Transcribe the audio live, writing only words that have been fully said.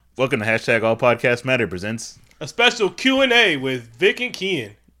Welcome to Hashtag All Podcasts Matter presents a special Q&A with Vic and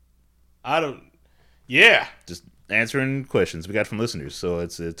Kian. just answering questions we got from listeners. So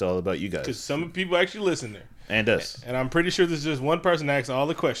it's all about you Because guys some people actually listen there. and us. And I'm pretty sure there's just one person that asks all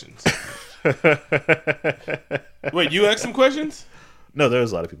the questions. Wait, you asked some questions? No, there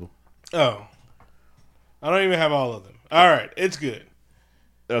was a lot of people. Oh. I don't even have all of them. All right, it's good.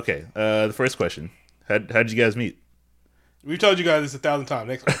 Okay, the first question. How'd you guys meet? We've told you guys this 1,000 times.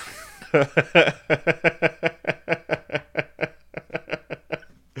 Next question.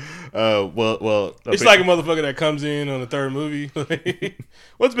 Well. It's like a motherfucker that comes in on the third movie.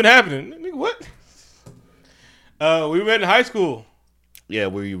 What's been happening? Nigga, what? We met in high school. Yeah,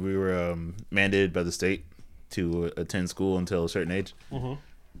 we were mandated by the state to attend school until a certain age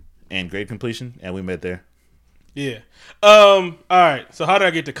and grade completion, and we met there. Yeah. All right. So how did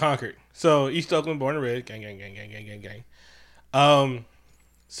I get to Concord? So East Oakland, born and raised, gang.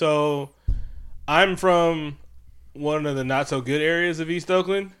 So I'm from one of the not so good areas of East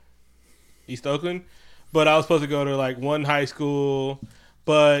Oakland, but I was supposed to go to like one high school.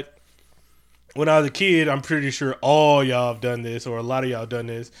 But when I was a kid, I'm pretty sure all y'all have done this, or a lot of y'all have done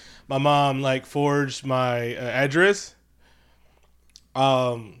this. My mom like forged my address,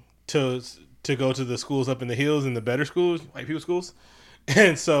 to go to the schools up in the hills and the better schools, white people schools.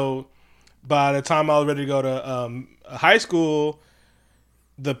 And so by the time I was ready to go to high school,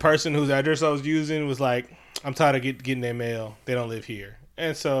 the person whose address I was using was like, I'm tired of getting their mail. They don't live here.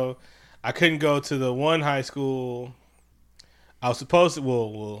 And so I couldn't go to the one high school I was supposed to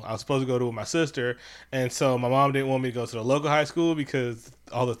go to with my sister. And so my mom didn't want me to go to the local high school because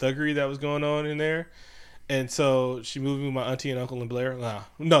all the thuggery that was going on in there. And so she moved me with my auntie and uncle in Blair.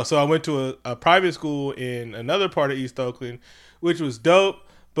 No, so I went to a private school in another part of East Oakland, which was dope,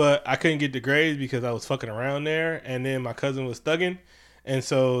 but I couldn't get the grades because I was fucking around there. And then my cousin was thugging, and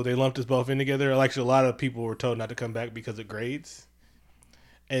so they lumped us both in together. Actually, a lot of people were told not to come back because of grades.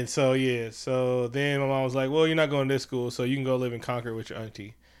 And so, so then my mom was like, well, you're not going to this school, so you can go live in Concord with your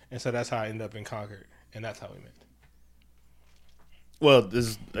auntie. And so that's how I ended up in Concord, and that's how we met. Well, this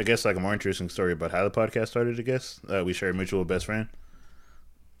is, I guess, like a more interesting story about how the podcast started, I guess. We share a mutual best friend.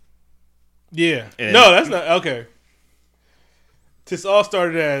 Yeah. And no, that's not... Okay. This all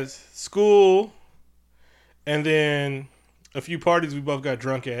started as school, and then a few parties we both got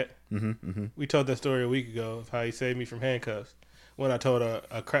drunk at. We told that story a week ago of how he saved me from handcuffs when I told what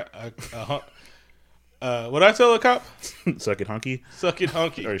I tell a cop? Suck it, honky. Suck it,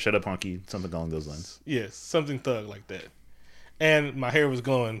 honky. Or shut up, honky. Something along those lines. Yes, something thug like that. And my hair was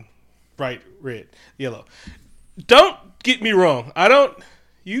glowing bright red, yellow. Don't get me wrong. I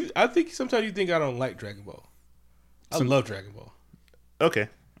think sometimes you think I don't like Dragon Ball. I love Dragon Ball. Okay.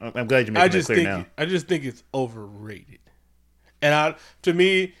 I'm glad you're making it clear now. I just think it's overrated. And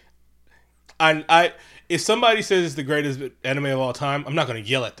if somebody says it's the greatest anime of all time, I'm not going to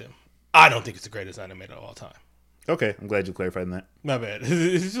yell at them. I don't think it's the greatest anime of all time. Okay, I'm glad you clarified that. My bad.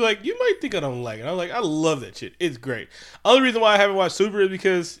 It's just like, you might think I don't like it. I'm like, I love that shit. It's great. Only reason why I haven't watched Super is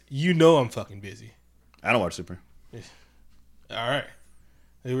because I'm fucking busy. I don't watch Super. All right.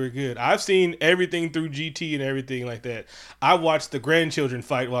 They were good. I've seen everything through GT and everything like that. I watched the grandchildren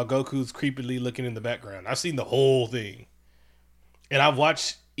fight while Goku's creepily looking in the background. I've seen the whole thing. And I've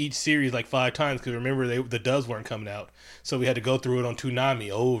watched each series like 5 times because remember the dubs weren't coming out. So we had to go through it on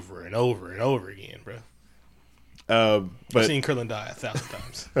Toonami over and over and over again, bro. I've seen Krillin die 1,000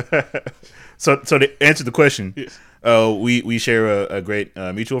 times. So to answer the question, yes. We share a great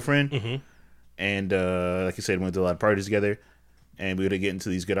mutual friend, and like you said, we went to a lot of parties together, and we would get into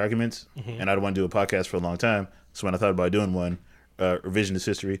these good arguments. And I don't want to do a podcast for a long time, so when I thought about doing one, revisionist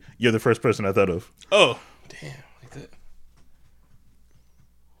history, you're the first person I thought of. Oh, damn, like that.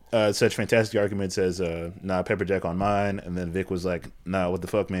 Such fantastic arguments as nah, Pepper Jack on mine, and then Vic was like, nah, what the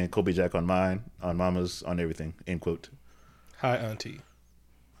fuck, man, Kobe Jack on mine, on mama's, on everything, end quote. Hi, auntie.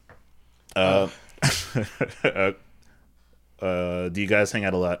 Do you guys hang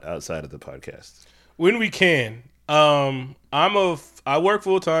out a lot outside of the podcast? When we can. I work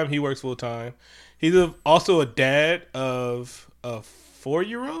full time. He works full time. He's also a dad of a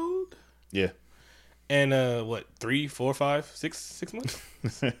 4-year-old. Yeah. And 3, 4, 5, 6 months?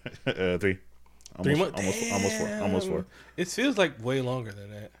 3. 3 months. Almost 4. It feels like way longer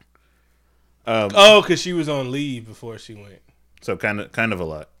than that. Because she was on leave before she went. So kind of a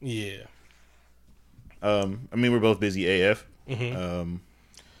lot. Yeah. I mean, we're both busy AF.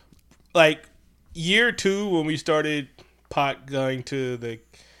 Like year 2 when we started going to the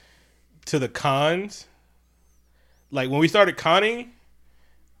cons. Like when we started conning,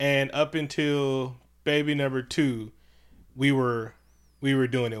 and up until baby number 2, we were we were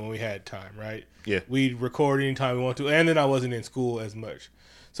doing it when we had time, right? Yeah. We'd record anytime we want to, and then I wasn't in school as much.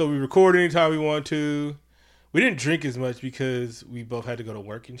 So we record anytime we want to. We didn't drink as much because we both had to go to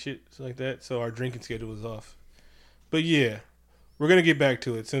work and shit like that. So our drinking schedule was off. But yeah, we're gonna get back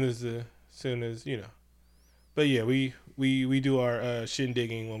to it soon as you know. But yeah, we do our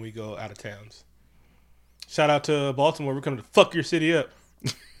shindigging when we go out of towns. Shout out to Baltimore. We're coming to fuck your city up.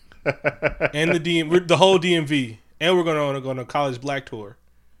 And the whole DMV. And we're going to go on a college black tour.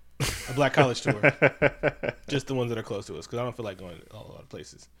 A black college tour. Just the ones that are close to us, because I don't feel like going to a lot of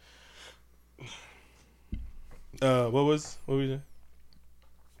places. What were you saying?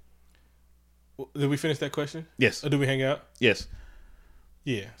 Did we finish that question? Yes. Or did we hang out? Yes.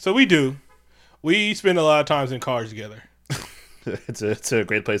 Yeah. So we do. We spend a lot of times in cars together. It's a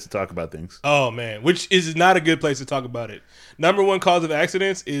great place to talk about things. Oh, man. Which is not a good place to talk about it. Number one cause of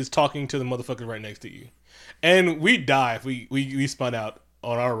accidents is talking to the motherfucker right next to you. And we die if we spun out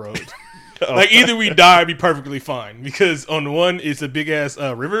on our road. Like, either we die or be perfectly fine. Because on the one, it's a big-ass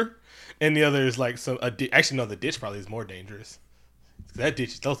river. And the other is like actually, no, the ditch probably is more dangerous. That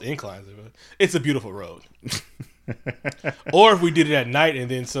ditch, those inclines. It's a beautiful road. Or if we did it at night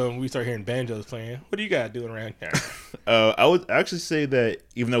and then we start hearing banjos playing. What do you got doing around here? I would actually say that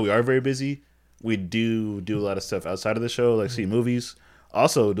even though we are very busy, we do a lot of stuff outside of the show, like see movies.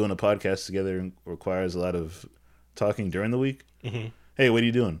 Also, doing a podcast together requires a lot of talking during the week. Mm-hmm. Hey, what are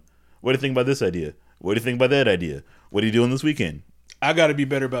you doing? What do you think about this idea? What do you think about that idea? What are you doing this weekend? I got to be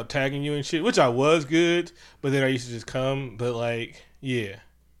better about tagging you and shit, which I was good, but then I used to just come. But like, yeah.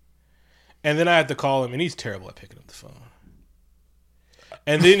 And then I had to call him, and he's terrible at picking up the phone.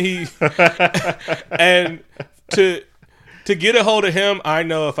 And then and to get a hold of him, I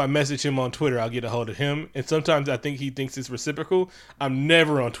know if I message him on Twitter, I'll get a hold of him. And sometimes I think he thinks it's reciprocal. I'm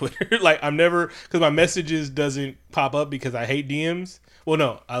never on Twitter. Because my messages doesn't pop up because I hate DMs. Well,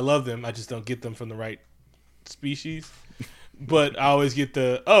 no, I love them. I just don't get them from the right species. But I always get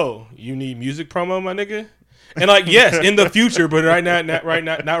you need music promo, my nigga? And like, yes, in the future, but not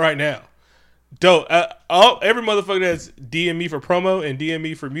right now. Dope. Every motherfucker that's DM me for promo and DM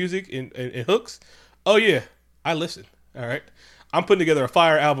me for music and hooks, oh yeah, I listen. All right, I'm putting together a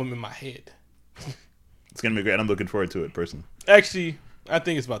fire album in my head. It's gonna be great. I'm looking forward to it, personally. Actually, I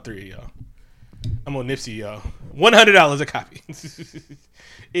think it's about 3 of y'all. I'm on Nipsey, y'all. $100 a copy.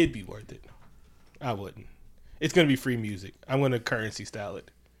 It'd be worth it. I wouldn't. It's gonna be free music. I'm gonna currency style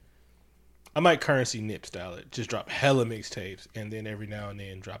it. I might currency nip style it. Just drop hella mixtapes and then every now and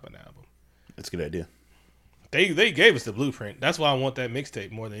then drop an album. That's a good idea. They gave us the blueprint. That's why I want that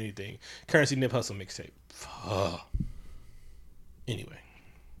mixtape more than anything. Currency Nip Hustle mixtape. Anyway,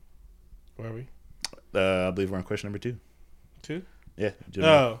 where are we? I believe we're on question number 2. 2? Yeah. Do you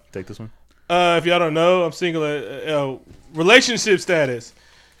want to take this one? If y'all don't know, I'm single. Relationship status.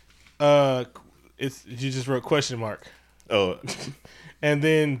 You just wrote question mark. Oh. And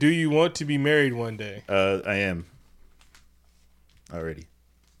then, do you want to be married one day? I am. Already.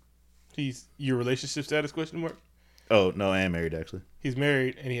 Your relationship status question mark? Oh, no, I am married, actually. He's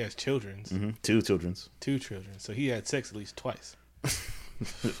married and he has children. Mm-hmm. 2 children. 2 children. So he had sex at least twice.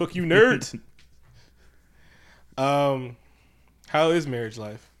 Fuck you, nerds. How is marriage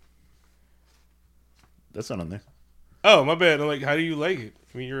life? That's not on there. Oh, my bad. I'm like, how do you like it?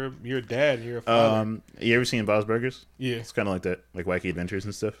 I mean, you're a dad and you're a father. You ever seen Bob's Burgers? Yeah. It's kind of like that, like Wacky Adventures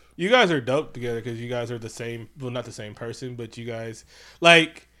and stuff. You guys are dope together because you guys are the same, well, not the same person, but you guys,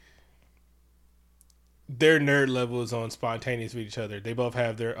 like, their nerd level is on spontaneous with each other. They both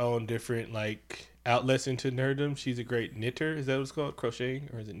have their own different, like, outlets into nerddom. She's a great knitter. Is that what it's called? Crocheting?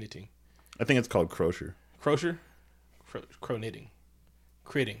 Or is it knitting? I think it's called crochet. Crochet? Crow knitting.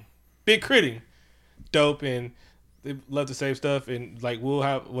 Critting. Big critting. Dope, and they love the same stuff. And, like, we'll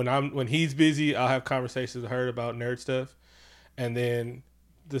have, when he's busy, I'll have conversations with her about nerd stuff. And then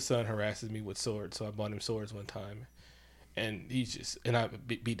the son harasses me with swords. So I bought him swords one time. And I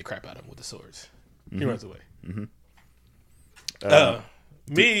beat the crap out of him with the swords. Mm-hmm. He runs away. Mm-hmm.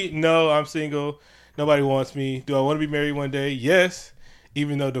 Me, no, I'm single. Nobody wants me. Do I want to be married one day? Yes.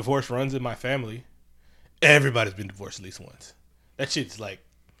 Even though divorce runs in my family. Everybody's been divorced at least once. That shit's like,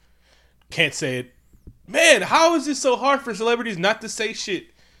 can't say it. Man, how is this so hard for celebrities not to say shit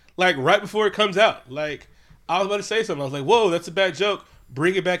like right before it comes out? Like, I was about to say something. I was like, whoa, that's a bad joke.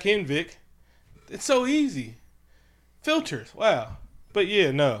 Bring it back in, Vic. It's so easy. Filters. Wow. But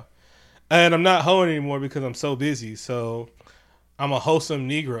yeah, no. And I'm not hoeing anymore because I'm so busy. So I'm a wholesome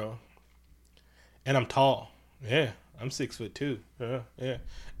Negro. And I'm tall. Yeah. I'm 6'2". Yeah.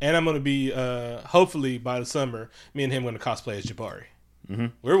 And I'm going to be, hopefully by the summer, me and him going to cosplay as Jabari. Mm-hmm.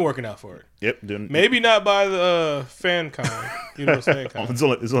 We're working out for it. Yep. Maybe not by the FanCon. You know, FanCon.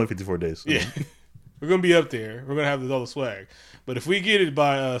 It's only 54 days. Yeah. We're going to be up there. We're going to have all the swag. But if we get it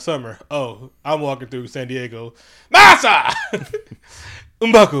by summer, I'm walking through San Diego. Masa!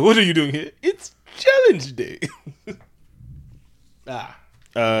 M'Baku, what are you doing here? It's challenge day.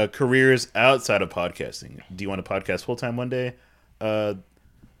 Careers outside of podcasting. Do you want to podcast full time one day?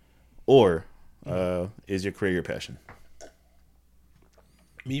 Or is your career your passion?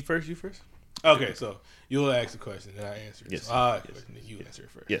 Me first, you first? Okay, so you'll ask the question and I answer it. Yes. So I'll ask the question and you answer it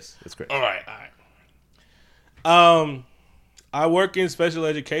first. Yes, that's correct. All right. I work in special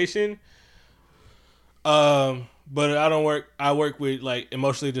education. But I work with like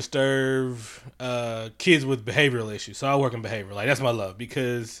emotionally disturbed kids with behavioral issues. So I work in behavior. Like that's my love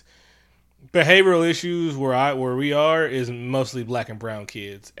because behavioral issues where we are is mostly black and brown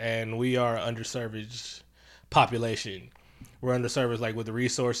kids, and we are underserviced population. We're underserviced like with the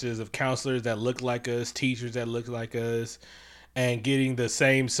resources of counselors that look like us, teachers that look like us, and getting the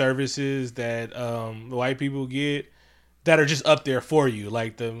same services that the white people get that are just up there for you,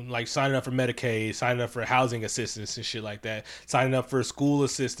 like signing up for Medicaid, signing up for housing assistance and shit like that, signing up for school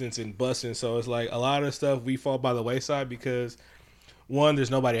assistance and busing. So it's like a lot of stuff we fall by the wayside because one,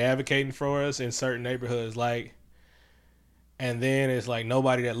 there's nobody advocating for us in certain neighborhoods, like, and then it's like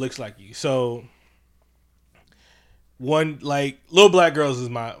nobody that looks like you. So one, like Little Black Girls is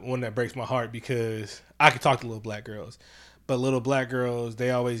my one that breaks my heart because I can talk to little black girls, but little black girls, they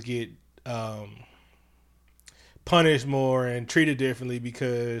always get punished more and treated differently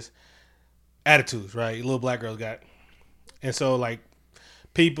because attitudes, right? Little black girls got, and so like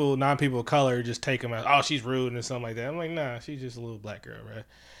non-people of color just take them as, oh, she's rude and something like that. I'm like, nah, she's just a little black girl, right?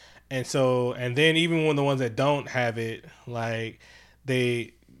 And so, and then even when the ones that don't have it, like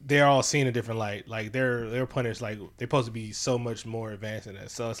they're all seen a different light. Like they're punished like they're supposed to be so much more advanced than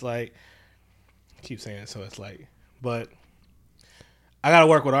that. So it's like, I keep saying, so it's like, but I gotta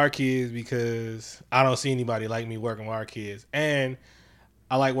work with our kids because I don't see anybody like me working with our kids, and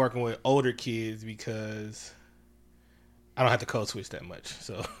I like working with older kids because I don't have to code switch that much.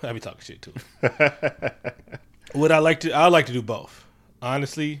 So I be talking shit too. I like to do both.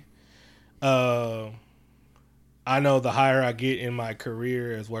 Honestly, I know the higher I get in my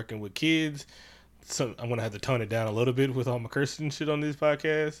career as working with kids, so I'm gonna have to tone it down a little bit with all my cursing shit on this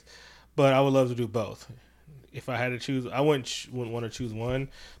podcast. But I would love to do both. If I had to choose, I wouldn't want to choose one,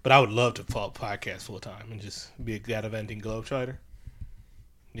 but I would love to podcast full time and just be a gallivanting globetrotter.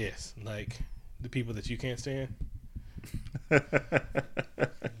 Yes, like the people that you can't stand.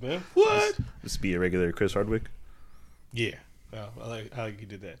 Man, what? Just be a regular Chris Hardwick. Yeah, I like you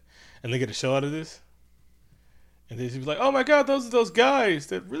did that, and they get a show out of this, and they just be like, "Oh my god, those are those guys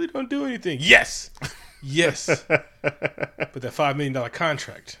that really don't do anything." Yes, yes, but that $5 million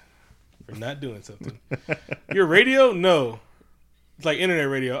contract. For not doing something. Your radio? No. It's like internet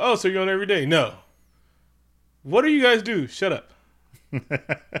radio. Oh, so you're on every day? No. What do you guys do? Shut up.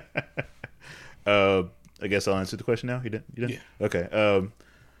 I guess I'll answer the question now. You done? Yeah. Okay.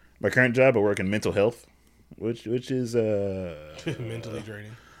 My current job, I work in mental health, which is mentally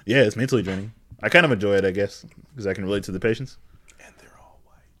draining. Yeah, it's mentally draining. I kind of enjoy it, I guess, because I can relate to the patients. And they're all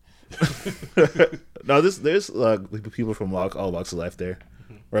white. No, there's people from all walks of life there.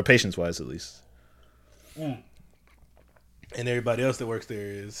 Or patience-wise, at least. And everybody else that works there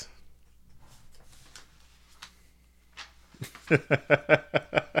is.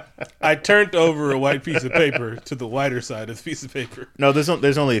 I turned over a white piece of paper to the whiter side of the piece of paper. No,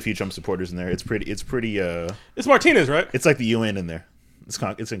 there's only a few Trump supporters in there. It's pretty. It's Martinez, right? It's like the UN in there.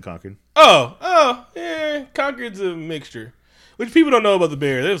 It's in Concord. Oh, yeah. Concord's a mixture, which people don't know about the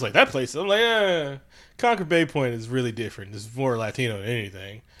Bear. They was like that place. I'm like, Concord Bay Point is really different. It's more Latino than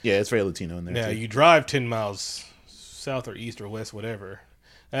anything. Yeah, it's very Latino in there. Now, you drive 10 miles south or east or west, whatever.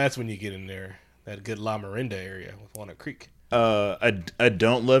 That's when you get in there. That good La Miranda area with Walnut Creek. I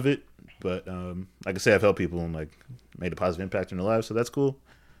don't love it, but like I say, I've helped people and like made a positive impact in their lives, so that's cool.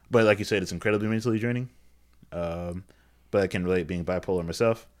 But like you said, it's incredibly mentally draining. But I can relate being bipolar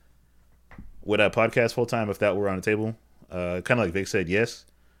myself. Would I podcast full time if that were on the table? Kind of like Vic said, yes.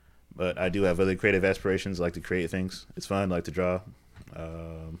 But I do have other creative aspirations. I like to create things. It's fun. I like to draw.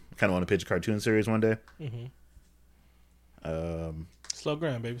 Kind of want to pitch a cartoon series one day. Mm-hmm. Slow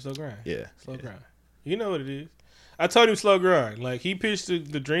grind, baby. Slow grind. Yeah. Slow grind. You know what it is. I told him slow grind. Like, he pitched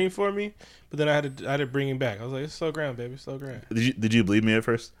the dream for me, but then I had to bring him back. I was like, it's slow grind, baby. Slow grind. Did you believe me at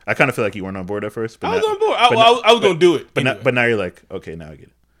first? I kind of feel like you weren't on board at first. But I was on board. I was going to do it. But, anyway. but now you're like, okay, now I get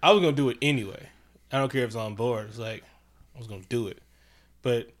it. I was going to do it anyway. I don't care if it's on board. It's like, I was going to do it.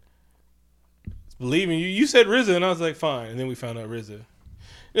 But believing you said RZA, and I was like, fine. And then we found out RZA.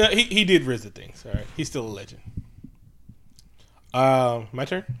 Yeah, he did visit things. All right, he's still a legend. My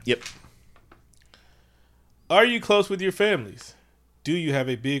turn. Yep. Are you close with your families? Do you have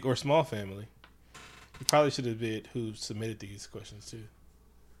a big or small family? You probably should have been who submitted these questions too.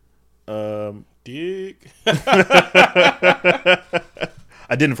 Dick.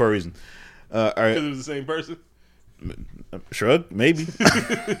 I didn't for a reason. All right. Because it was the same person. Shrug, maybe.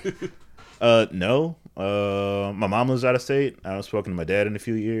 No. My mom lives out of state. I haven't spoken to my dad in a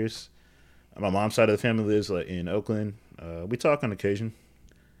few years. My mom's side of the family lives in Oakland. We talk on occasion.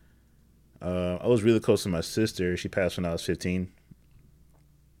 I was really close to my sister. She passed when I was 15.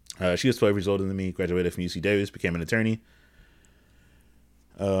 She was 12 years older than me. Graduated from UC Davis. Became an attorney.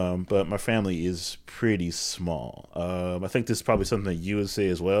 But my family is pretty small. I think this is probably something that you would say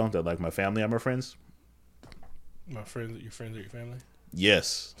as well. That like my family are my friends. My friends, your friends are your family.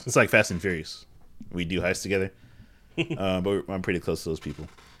 Yes, it's like Fast and Furious. We do heists together, but I'm pretty close to those people,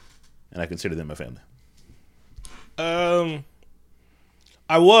 and I consider them my family. I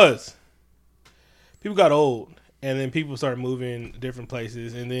was. People got old, and then people started moving different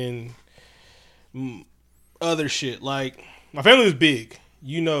places, and then other shit. Like my family was big.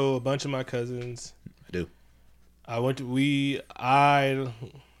 You know, a bunch of my cousins. I do. You went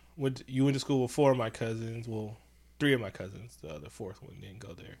to school with 4 of my cousins. Well, 3 of my cousins. The 4th one didn't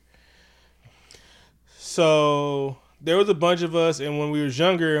go there. So there was a bunch of us, and when we was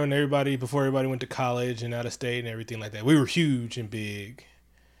younger, and before everybody went to college and out of state and everything like that, we were huge and big.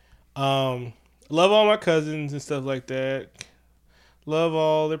 Love all my cousins and stuff like that. Love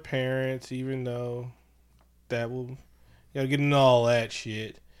all their parents, even though that will, you gotta get into all that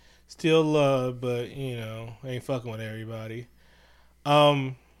shit. Still love, but ain't fucking with everybody.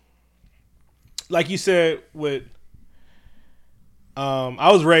 Like you said,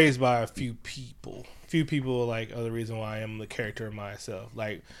 I was raised by a few people. Few people like are the reason why I am the character of myself.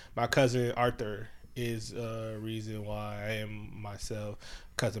 Like my cousin Arthur is a reason why I am myself.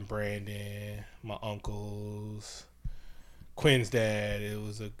 Cousin Brandon, my uncles, Quinn's dad. It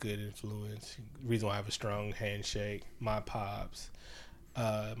was a good influence. Reason why I have a strong handshake. My pops,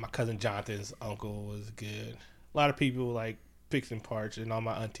 my cousin Jonathan's uncle was good. A lot of people like Picks and Parch and all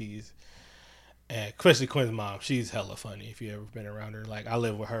my aunties. And especially Quinn's mom, she's hella funny. If you ever been around her, like I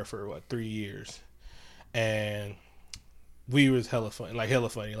lived with her for 3 years, and we was hella funny. Like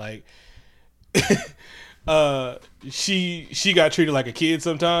she got treated like a kid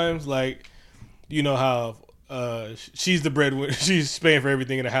sometimes. Like you know how she's the breadwinner, she's paying for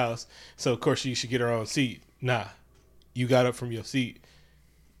everything in the house, so of course she should get her own seat. Nah, you got up from your seat.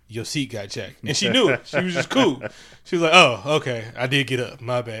 Your seat got checked. And she knew it. She was just cool. She was like, oh, okay, I did get up.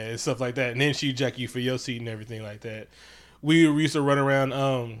 My bad. And stuff like that. And then she'd check you for your seat and everything like that. We used to run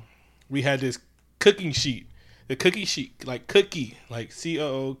around. We had this cooking sheet. The cookie sheet. Like cookie. Like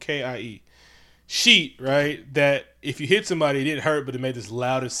COOKIE. Sheet, right? That if you hit somebody, it didn't hurt, but it made this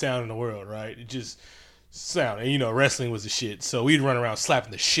loudest sound in the world, right? It just sound. And wrestling was the shit. So we'd run around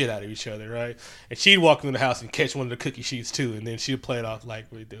slapping the shit out of each other, right? And she'd walk into the house and catch one of the cookie sheets too, and then she'd play it off like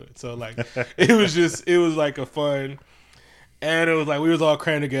we do it. So like it was like a fun, and it was like we was all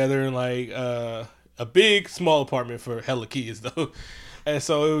crammed together in like a big small apartment for hella kids though. And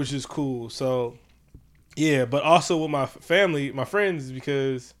so it was just cool. So yeah, but also with my family, my friends,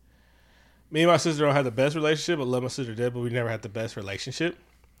 because me and my sister don't have the best relationship. I love my sister dead, but we never had the best relationship.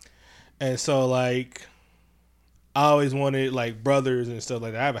 And so like I always wanted like brothers and stuff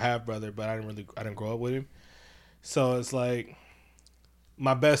like that. I have a half brother, but I didn't grow up with him. So it's like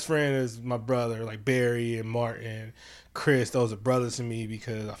my best friend is my brother, like Barry and Martin, Chris. Those are brothers to me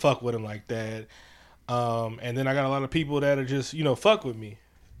because I fuck with them like that. And then I got a lot of people that are just fuck with me.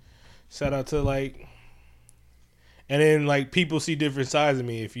 Shout out to like, and then like people see different sides of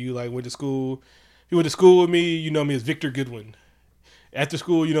me. If you like went to school with me, you know me as Victor Goodwin. After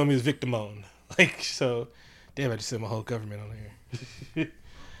school, you know me as Victor Moan. Like so. Damn, I just said my whole government on here.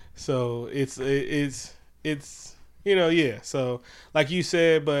 So it's yeah. So like you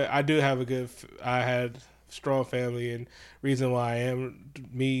said, but I do have I had strong family and reason why I am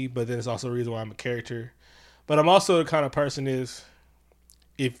me, but then it's also a reason why I'm a character. But I'm also the kind of person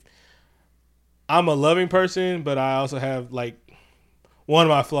if I'm a loving person, but I also have like one of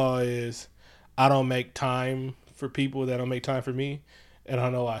my flaws is I don't make time for people that don't make time for me. And I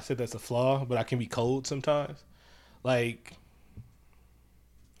don't know why I said that's a flaw, but I can be cold sometimes. Like,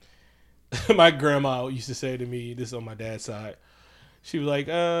 my grandma used to say to me, this is on my dad's side, she was like,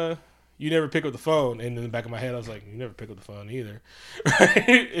 you never pick up the phone. And in the back of my head, I was like, you never pick up the phone either.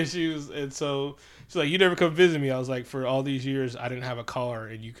 Right? And so she's like, you never come visit me. I was like, for all these years, I didn't have a car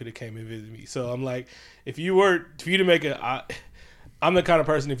and you could have came and visited me. So I'm like, if you to make I'm the kind of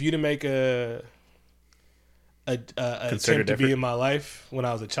person, if you didn't make a attempt to be in my life when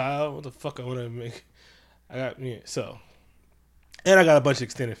I was a child, what the fuck I want to make? And I got a bunch of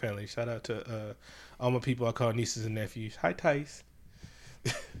extended family. Shout out to all my people I call nieces and nephews. Hi, Tice.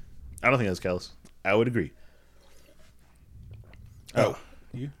 I don't think that's callous. I would agree. Oh,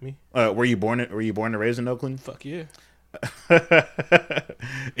 you, me? Were you born and raised in Oakland? Fuck yeah.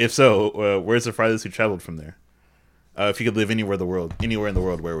 If so, where's the farthest you traveled from there? If you could live anywhere in the world,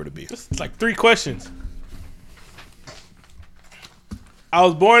 where would it be? It's like 3 questions. I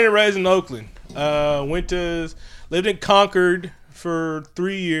was born and raised in Oakland. Lived in Concord for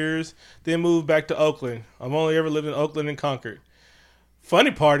 3 years, then moved back to Oakland. I've only ever lived in Oakland and Concord.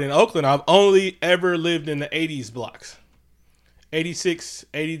 Funny part, in Oakland, I've only ever lived in the 80s blocks. 86,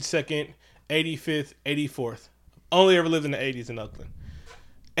 82nd, 85th, 84th. Only ever lived in the 80s in Oakland.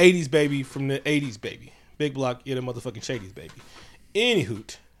 80s baby from the 80s baby. Big block, yeah, the motherfucking Shadies baby.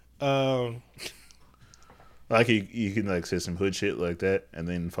 Anywho, like you can like say some hood shit like that and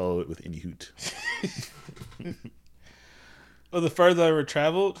then follow it with any hoot. the further I ever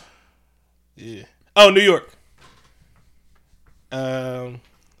traveled, yeah. Oh, New York.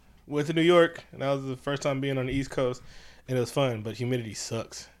 Went to New York, and that was the first time being on the East Coast, and it was fun, but humidity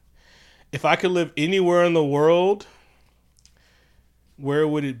sucks. If I could live anywhere in the world, where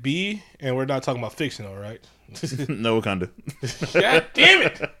would it be? And we're not talking about fictional, right? No, Wakanda. God damn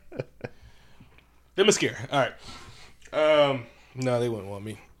it! Them are scary. All right. No, they wouldn't want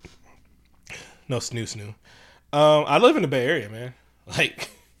me. No snoo. I live in the Bay Area, man. Like,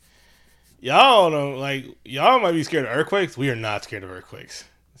 y'all might be scared of earthquakes. We are not scared of earthquakes.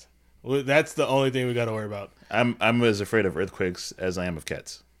 That's the only thing we got to worry about. I'm as afraid of earthquakes as I am of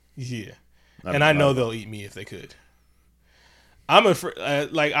cats. Yeah, and I know they'll eat me if they could. I'm afraid.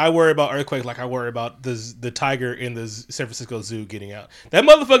 I worry about earthquakes like I worry about the tiger in the San Francisco Zoo getting out. That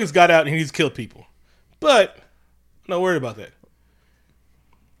motherfucker's got out and he's killed people, but I'm not worried about that.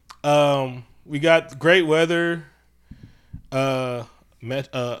 We got great weather. A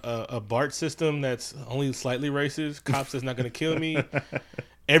BART system that's only slightly racist. Cops that's not going to kill me.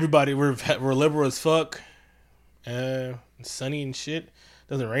 Everybody, we're liberal as fuck. Sunny and shit.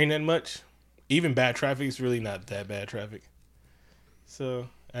 Doesn't rain that much. Even bad traffic is really not that bad traffic. So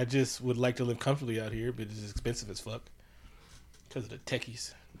I just would like to live comfortably out here, but it's expensive as fuck because of the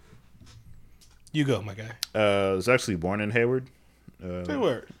techies. You go, my guy. I was actually born in Hayward.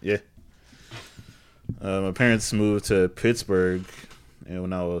 Hayward. Yeah. My parents moved to Pittsburgh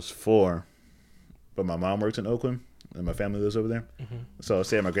when I was 4, but my mom worked in Oakland, and my family lives over there. Mm-hmm. So I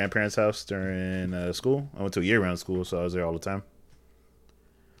stayed at my grandparents' house during school. I went to a year-round school, so I was there all the time.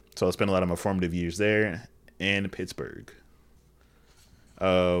 So I spent a lot of my formative years there in Pittsburgh.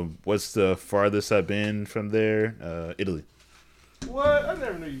 What's the farthest I've been from there? Italy. What? I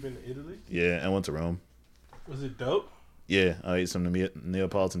never knew you've been to Italy. Yeah, I went to Rome. Was it dope? Yeah, I ate some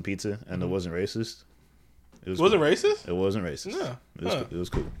Neapolitan pizza, and it wasn't racist. It wasn't racist? It wasn't racist. No. It was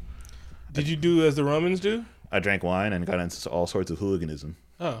cool. Did you do as the Romans do? I drank wine and got into all sorts of hooliganism.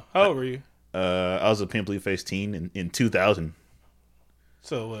 Oh, how old were you? I was a pimply faced teen in 2000.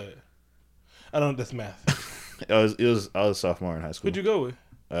 So what? I don't. That's math. I was a sophomore in high school. Who'd you go with?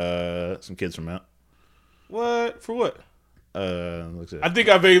 Some kids from Mount. What? For what? I think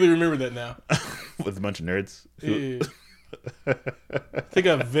I vaguely remember that now. With a bunch of nerds. Yeah. I think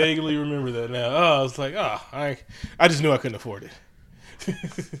I vaguely remember that now. Oh, I was like, I just knew I couldn't afford it.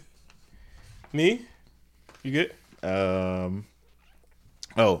 Me? You good?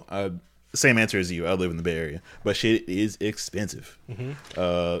 Same answer as you. I live in the Bay Area, but shit is expensive. Mm-hmm.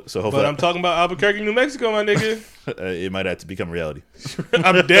 So hopefully, but I'm talking about Albuquerque, New Mexico, my nigga. It might have to become reality.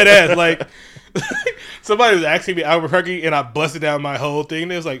 I'm dead ass. Like somebody was asking me Albuquerque, and I busted down my whole thing.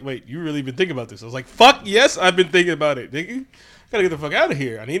 And it was like, "Wait, you really been thinking about this?" I was like, "Fuck yes, I've been thinking about it, nigga. Gotta get the fuck out of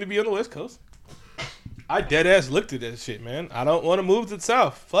here. I need to be on the West Coast." I dead ass looked at that shit, man. I don't want to move to the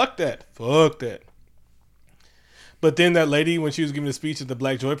South. Fuck that. But then that lady, when she was giving a speech at the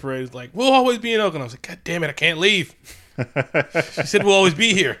Black Joy Parade, was like, "We'll always be in Oakland." I was like, "God damn it, I can't leave." She said, "We'll always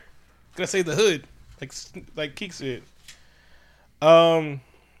be here." Gotta say the hood, like Keek said.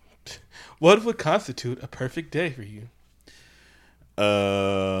 What would constitute a perfect day for you? What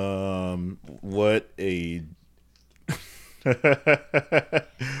an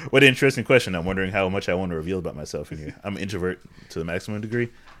interesting question. I'm wondering how much I want to reveal about myself in here. I'm an introvert to the maximum degree.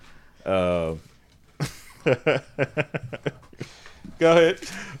 Go ahead.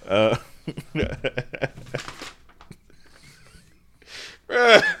 I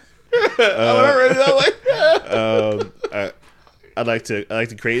like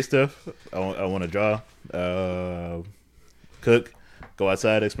to create stuff. I want to draw, cook. Go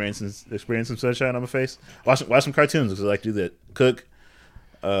outside, experience some sunshine on my face. Watch some cartoons because I like to do that. Cook,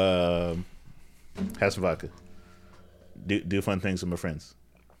 have some vodka. Do fun things with my friends.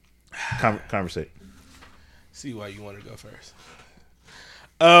 Conversate. See why you want to go first.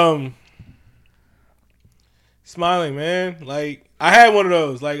 Smiling, man. Like, I had one of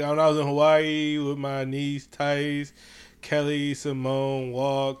those. Like, when I was in Hawaii with my niece, Thais, Kelly, Simone,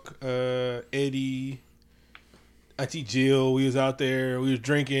 Walk, Eddie, Auntie Jill. We was out there. We was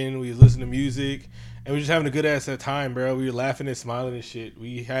drinking. We was listening to music. And we was just having a good ass time, bro. We were laughing and smiling and shit.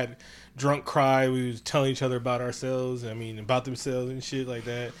 We had drunk cry. We was telling each other about ourselves. I mean, about themselves and shit like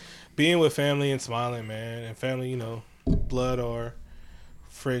that. Being with family and smiling, man. And family, you know, blood or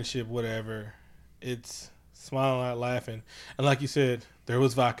friendship, whatever. It's smiling out, laughing. And like you said, there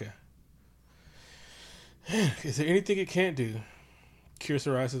was vodka. Is there anything it can't do? Cure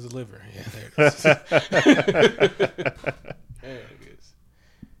psoriasis of liver. Yeah, there it is. There it is.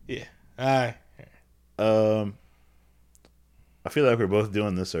 Yeah. All right. I feel like we're both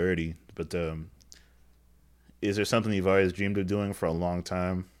doing this already, but is there something you've always dreamed of doing for a long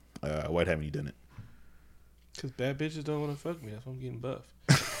time? Why haven't you done it? Because bad bitches don't want to fuck me. That's why I'm getting buff.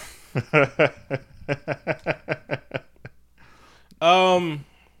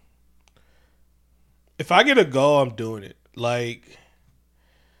 If I get a goal, I'm doing it. Like,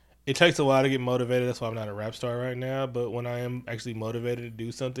 it takes a while to get motivated. That's why I'm not a rap star right now. But when I am actually motivated to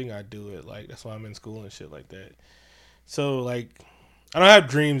do something, I do it. Like, that's why I'm in school and shit like that. So, like, I don't have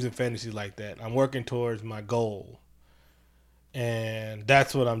dreams and fantasies like that. I'm working towards my goal. And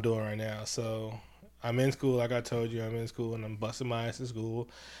that's what I'm doing right now. So, I'm in school. Like I told you, I'm in school and I'm busting my ass in school.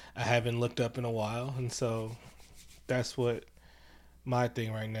 I haven't looked up in a while. And so, that's what my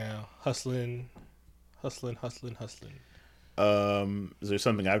thing right now. Hustling. Is there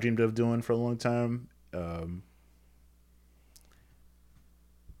something I've dreamed of doing for a long time? I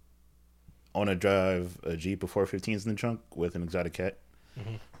want to drive a Jeep with 415s in the trunk with an exotic cat.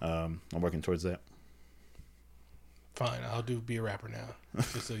 Mm-hmm. I'm working towards that. Fine, I'll be a rapper now,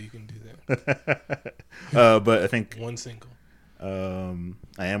 just so you can do that. But I think one single.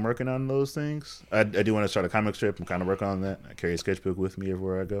 I am working on those things. I do want to start a comic strip. I'm kind of working on that. I carry a sketchbook with me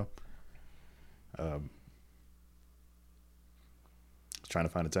everywhere I go. Trying to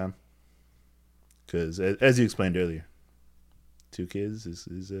find a time because, as you explained earlier, 2 kids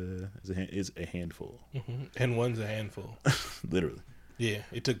is a handful, mm-hmm. And one's a handful, literally. Yeah,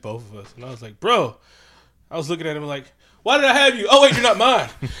 it took both of us, and I was like, bro. I was looking at him like, why did I have you? Oh wait, you're not mine.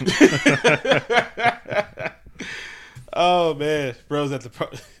 Oh man, bro's at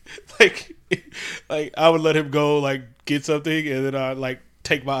the like I would let him go like get something, and then I like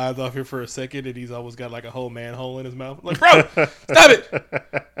take my eyes off him for a second, and he's almost got like a whole manhole in his mouth. I'm like, bro, stop it!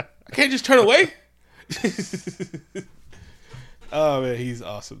 I can't just turn away. Oh man, he's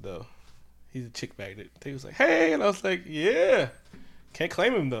awesome though. He's a chick magnet. He was like, hey, and I was like, yeah. Can't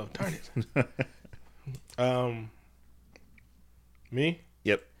claim him though. Darn it. Me?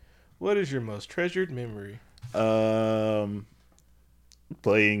 Yep. What is your most treasured memory?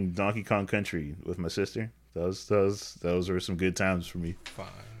 Playing Donkey Kong Country with my sister. Those were some good times for me. Fine.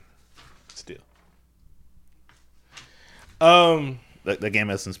 Still. That game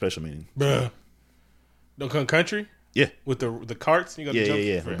has some special meaning. Bruh. Donkey Kong Country? Yeah. With the carts? You got the jump?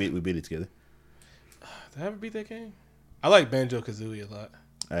 Yeah. We beat it together. Did I ever beat that game? I like Banjo-Kazooie a lot.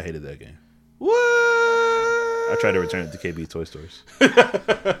 I hated that game. What? I tried to return it to KB Toy Stores.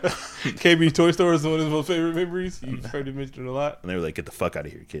 KB Toy Store is one of his most favorite memories. You've heard him mention a lot. And they were like, get the fuck out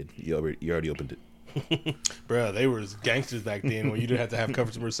of here, kid. You already opened it. Bruh, they were gangsters back then when you didn't have to have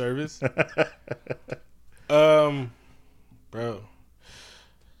customer service. Bro.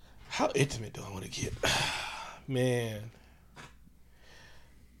 How intimate do I want to get? Man.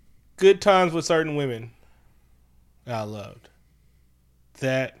 Good times with certain women I loved.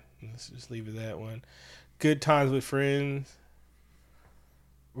 That, let's just leave it that one. Good times with friends.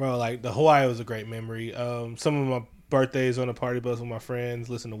 Bro, like the Hawaii was a great memory. Some of my birthdays on a party bus with my friends,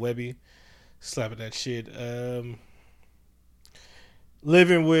 listen to Webby, slapping that shit.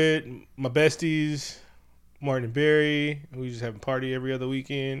 Living with my besties, Martin and Barry. We just have a party every other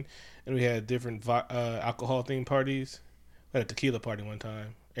weekend, and we had different alcohol themed parties. We had a tequila party one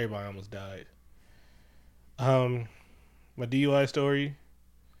time. Everybody almost died. My DUI story.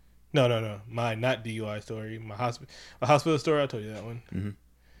 No. My not DUI story. My hospital story. I told you that one. Mm-hmm.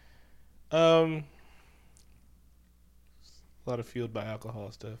 A lot of fueled by alcohol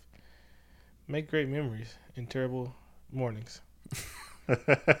stuff. Make great memories in terrible mornings.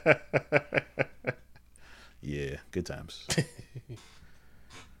 Yeah, good times.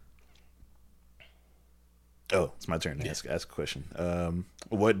 Oh, It's my turn to ask a question.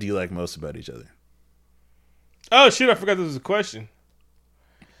 What do you like most about each other? Oh shit! I forgot this was a question.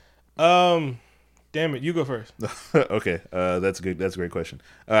 Damn it! You go first. Okay, that's good. That's a great question.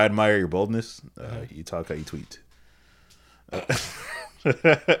 I admire your boldness. You talk how you tweet. Now,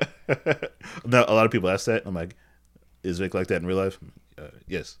 a lot of people ask that. I'm like, is Vic like that in real life?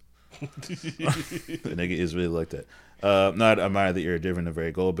 Yes. The nigga is really like that. No, I admire that you're different, a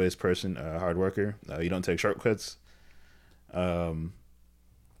very goal-based person, hard worker. You don't take shortcuts.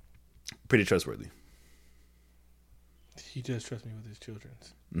 Pretty trustworthy. He does trust me with his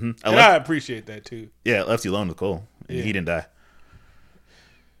children's. Mm-hmm. I appreciate that too. Yeah, I left you alone with Cole. And he didn't die.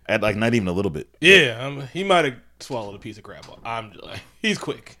 At like not even a little bit. Yeah, he might have swallowed a piece of crap. I'm just like, he's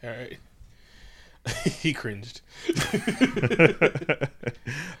quick. All right. He cringed.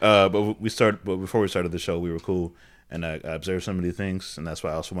 But before we started the show, we were cool, and I observed some of the things, and that's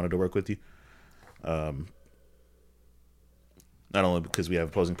why I also wanted to work with you. Not only because we have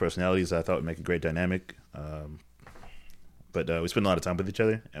opposing personalities, I thought would make a great dynamic. But we spend a lot of time with each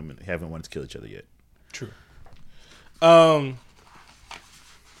other, and we haven't wanted to kill each other yet. True.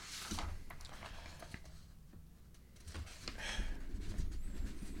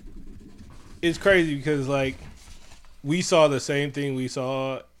 It's crazy because like we saw the same thing we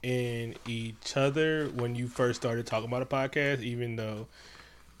saw in each other when you first started talking about a podcast, even though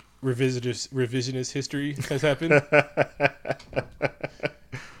revisionist history has happened.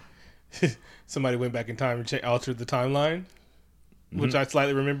 Somebody went back in time and altered the timeline, which I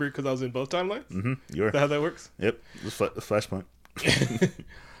slightly remember because I was in both timelines. Mm-hmm. You were. Is that how that works? Yep. The flashpoint.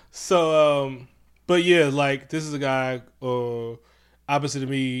 So, but yeah, like this is a guy opposite of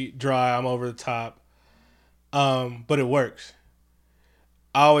me, dry. I'm over the top, but it works.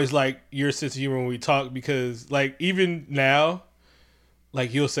 I always like your sense of humor when we talk because, like, even now,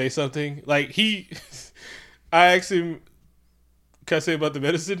 like you'll say something like I asked him, "Can I say about the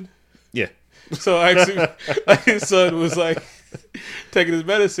medicine?" Yeah. So I asked him, like his son was like taking his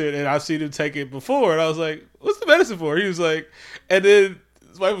medicine, and I've seen him take it before, and I was like, "What's the medicine for?" He was like, and then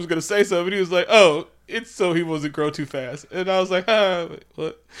his wife was gonna say something, and he was like, "Oh, it's so he wasn't grow too fast." And I was like,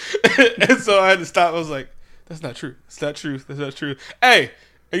 what? And so I had to stop. I was like, that's not true. It's not true. That's not true. Hey,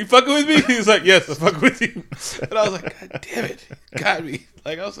 are you fucking with me? He was like, yes, I'm fucking with you. And I was like, God damn it. Got me.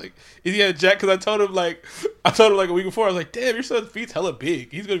 Like, I was like, is he a jack? Because I told him like a week before, I was like, damn, your son's feet's hella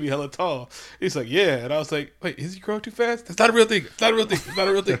big. He's going to be hella tall. He's like, yeah. And I was like, wait, is he growing too fast? That's not a real thing. It's not a real thing. It's not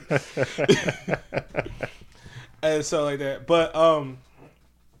a real thing. And so like that. But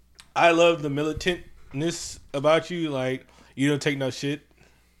I love the militantness about you. Like, you don't take no shit.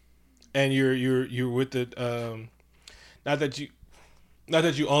 And you're with the not that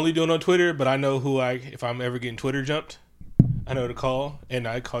you only do it on Twitter, but I know if I'm ever getting Twitter jumped, I know to call, and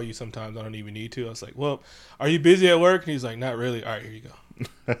I call you sometimes. I don't even need to. I was like, well, are you busy at work? And he's like, not really. All right, here you go.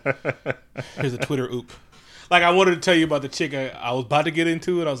 Here's a Twitter oop. Like, I wanted to tell you about the chick I was about to get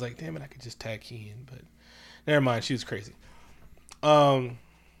into, and I was like, damn it, I could just tag in, but never mind. She was crazy.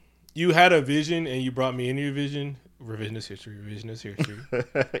 You had a vision, and you brought me into your vision. Revisionist history.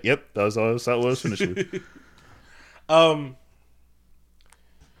 Yep, that was all I was finished with.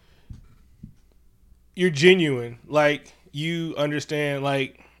 You're genuine. Like, you understand.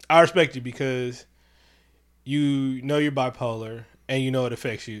 Like, I respect you because you know you're bipolar and you know it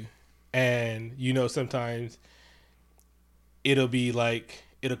affects you, and you know sometimes it'll be like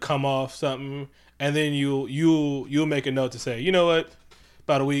it'll come off something, and then you'll make a note to say, you know what,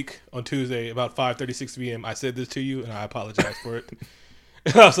 about a week on Tuesday about 5:36 p.m. I said this to you and I apologize for it.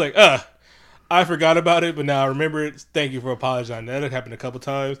 And I was like, I forgot about it, but now I remember it. Thank you for apologizing. That had happened a couple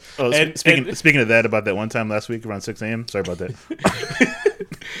times. Oh, speaking of that, about that one time last week around 6 a.m. Sorry about that.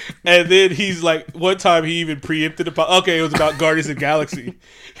 And then he's like, one time he even preempted okay, it was about Guardians of the Galaxy.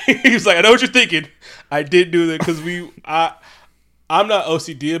 He was like, I know what you're thinking. I did do that because I'm not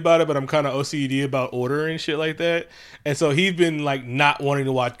OCD about it, but I'm kind of OCD about order and shit like that. And so he's been like not wanting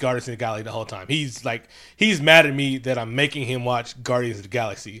to watch Guardians of the Galaxy the whole time. He's mad at me that I'm making him watch Guardians of the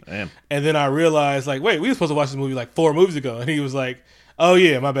Galaxy. Damn. And then I realized like, wait, we were supposed to watch this movie like 4 movies ago. And he was like, oh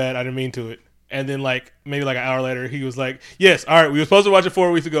yeah, my bad. I didn't mean to it. And then like maybe like an hour later, he was like, yes, all right, we were supposed to watch it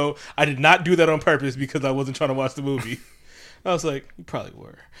 4 weeks ago. I did not do that on purpose because I wasn't trying to watch the movie. I was like, you probably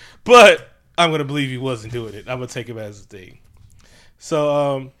were. But I'm going to believe he wasn't doing it. I'm going to take him as a thing.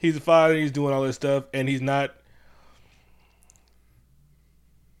 So he's a father, he's doing all this stuff, and he's not.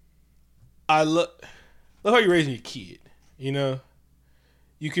 I love how you're raising your kid. You know,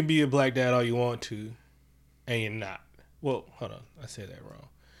 you can be a black dad all you want to, and you're not. Well, hold on, I said that wrong.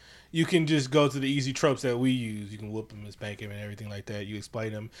 You can just go to the easy tropes that we use. You can whoop them and spank them and everything like that. You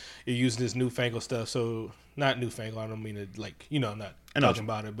explain them. You're using this newfangled stuff. So, not newfangled. I don't mean to, like, you know, I'm not talking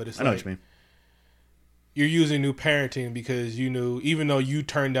about it. But it's I know like, what you mean. You're using new parenting because you knew, even though you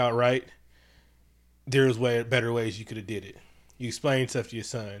turned out right, there's better ways you could have did it. You explain stuff to your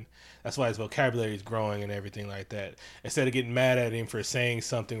son. That's why his vocabulary is growing and everything like that. Instead of getting mad at him for saying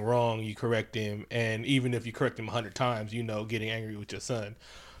something wrong, you correct him. And even if you correct him 100 times, you know, getting angry with your son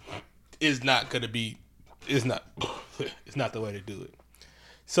is not going to be, it's not the way to do it.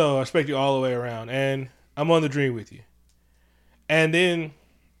 So I respect you all the way around. And I'm on the dream with you. And then,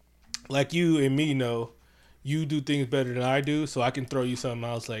 like you and me know, you do things better than I do. So I can throw you something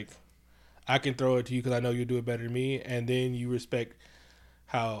else. Like, I can throw it to you because I know you do it better than me. And then you respect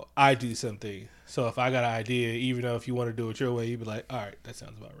how I do something. So if I got an idea, even though if you want to do it your way, you'd be like, all right, that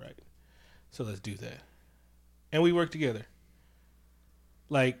sounds about right. So let's do that. And we work together.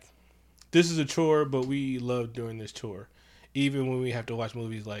 Like, this is a chore, but we love doing this chore. Even when we have to watch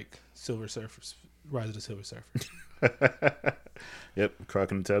movies like Silver Surfers, Rise of the Silver Surfer. Yep,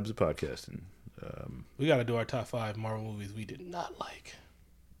 Croc and the Tabs of podcasting. We got to do our top 5 Marvel movies we did not like.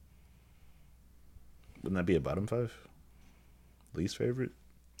 Wouldn't that be a bottom 5? Least favorite?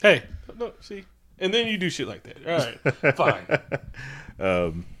 Hey, no, see? And then you do shit like that. All right, fine.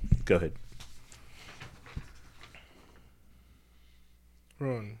 Go ahead.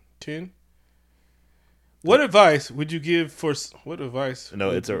 We're on 10. What advice would you give for... What advice?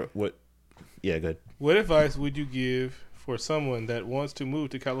 No, it's a... What? Yeah, go ahead. What advice would you give for someone that wants to move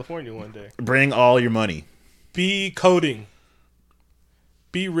to California one day? Bring all your money. Be coding.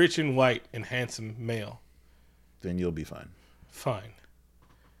 Be rich and white and handsome male. Then you'll be fine. Fine.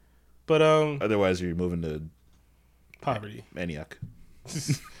 But otherwise you're moving to poverty. Antioch.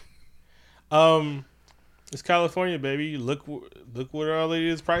 It's California, baby. Look what all it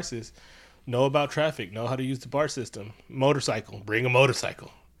is prices. Know about traffic. Know how to use the BART system. Motorcycle. Bring a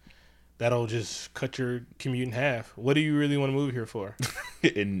motorcycle. That'll just cut your commute in half. What do you really want to move here for?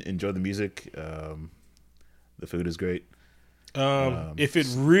 Enjoy the music. The food is great. If it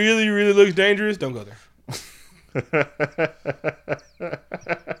really, really looks dangerous, don't go there.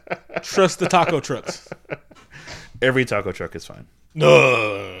 Trust the taco trucks. Every taco truck is fine.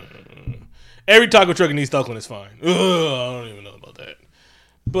 No. Every taco truck in East Oakland is fine. I don't even know about that.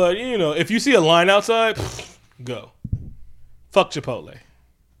 But, you know, if you see a line outside, go. Fuck Chipotle.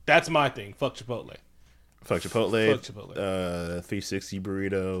 That's my thing. Fuck Chipotle. Fuck Chipotle. Fuck Chipotle. 360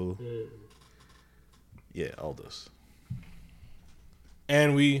 burrito. Yeah, all those.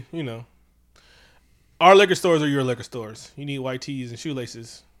 And we, you know, our liquor stores are your liquor stores. You need white tees and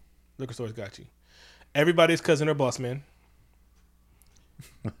shoelaces. Liquor stores got you. Everybody's cousin or boss man.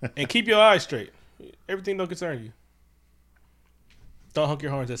 And keep your eyes straight. Everything don't concern you. Don't honk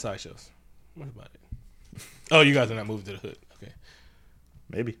your horns at sideshows. What about it? Oh, you guys are not moving to the hood. Okay.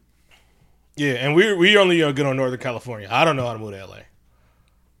 Maybe. Yeah, and we only good on Northern California. I don't know how to move to LA.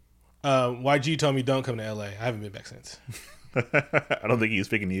 YG told me don't come to LA. I haven't been back since. I don't think he was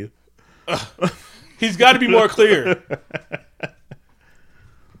speaking to you. He's got to be more clear.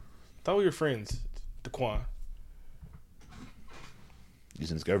 Thought we were friends, Daquan.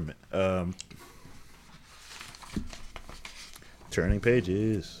 Using his government. Turning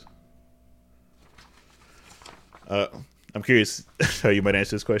pages. I'm curious how you might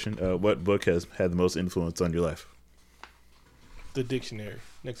answer this question. What book has had the most influence on your life? The dictionary.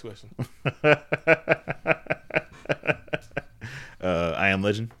 Next question. I Am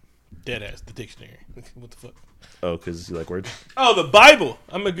Legend. Deadass. The dictionary. What the fuck? Oh, because you like words. Oh, the Bible.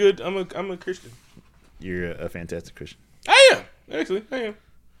 I'm a Christian. You're a fantastic Christian. I am. Actually, I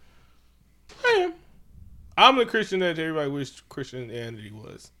am. I'm the Christian that everybody wished Christianity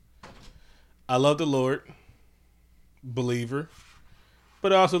was. I love the Lord. Believer.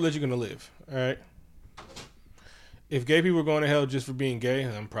 But I also let you gonna live. All right. If gay people are going to hell just for being gay,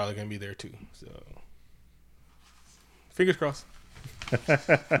 I'm probably gonna be there too. So, fingers crossed.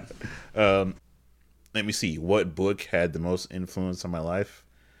 Let me see. What book had the most influence on my life?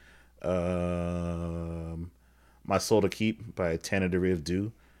 My Soul to Keep by Tana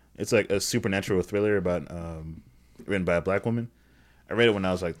Derive-Du. It's like a supernatural thriller about written by a black woman. I read it when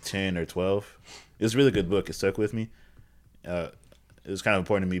I was like 10 or 12. It was a really good book. It stuck with me. It was kind of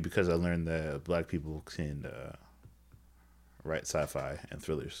important to me because I learned that black people can write sci-fi and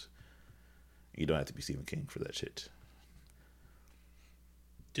thrillers. You don't have to be Stephen King for that shit.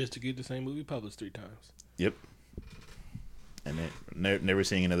 Just to get the same movie published 3 times. Yep. And then never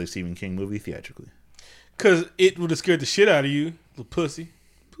seeing another Stephen King movie theatrically. Because it would have scared the shit out of you, little pussy.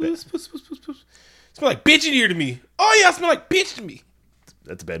 Puss. Smell like bitch in here to me. Oh, yeah, I smell like bitch to me.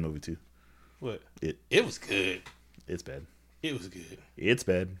 That's a bad movie too. What? It was good. It's bad. It was good. It's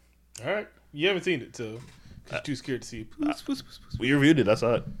bad. All right. You haven't seen it, so you're too scared to see it. We reviewed it. I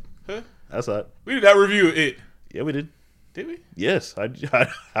saw it. Huh? I saw it. We did not review it. Yeah, we did. Did we? Yes. How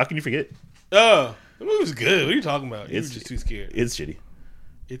can you forget? Oh, the movie was good. What are you talking about? You were just too scared. It's shitty.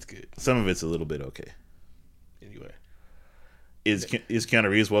 It's good. Some of it's a little bit okay. Anyway. Is Keanu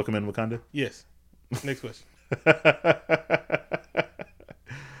Reeves welcome in Wakanda? Yes. Next question.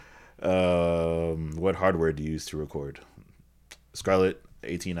 What hardware do you use to record? Scarlett,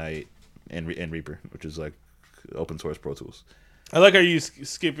 18i8, and Reaper, which is like open source Pro Tools. I like how you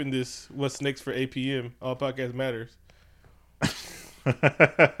skipping this. What's next for APM? All Podcast Matters.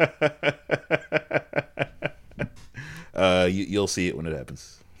 You'll see it when it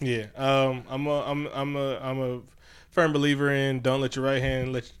happens. Yeah. I'm a firm believer in don't let your left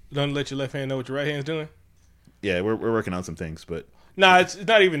hand know what your right hand's doing. Yeah, we're working on some things, but nah, it's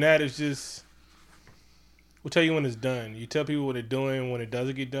not even that. It's just we'll tell you when it's done. You tell people what they're doing when it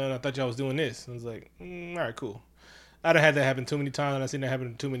doesn't get done. I thought y'all was doing this. I was like, all right, cool. I done had that happen too many times, and I seen that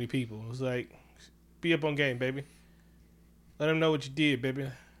happen to too many people. It was like, be up on game, baby. Let them know what you did, baby.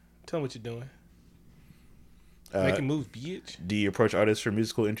 Tell them what you're doing. Making moves, bitch. Do you approach artists for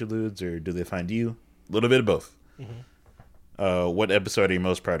musical interludes, or do they find you? A little bit of both. Mm-hmm. What episode are you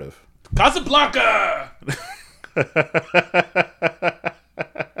most proud of? Casablanca!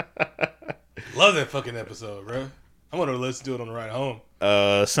 Love that fucking episode, bro. I want to listen to it on the ride home.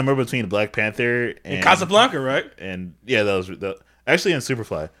 Somewhere between Black Panther and Casablanca, right? And yeah, that was actually in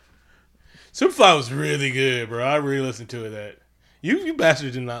Superfly. Superfly was really good, bro. I really listened to it. That you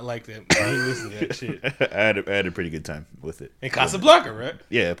bastards did not like that. I didn't listen to that shit. I had a pretty good time with it. And Casablanca, right?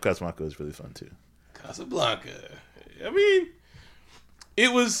 Yeah, Casablanca was really fun too. Casablanca. I mean,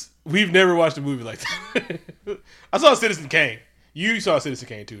 it was. We've never watched a movie like that. I saw Citizen Kane. You saw Citizen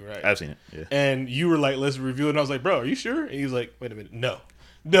Kane too, right? I've seen it. Yeah. And you were like, "Let's review it." And I was like, "Bro, are you sure?" And he was like, "Wait a minute, no,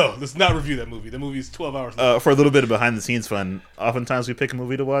 let's not review that movie. The movie's 12 hours long." For a little bit of behind the scenes fun, oftentimes we pick a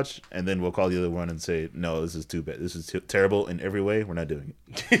movie to watch, and then we'll call the other one and say, "No, this is too bad. This is terrible in every way. We're not doing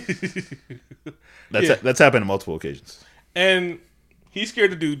it." That's happened on multiple occasions. And he's scared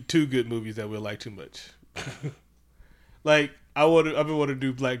to do two good movies that we'll like too much. Like I've been wanting to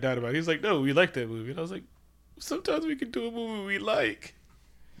do Black Dynamite. He's like, "No, we like that movie." And I was like, "Sometimes we can do a movie we like."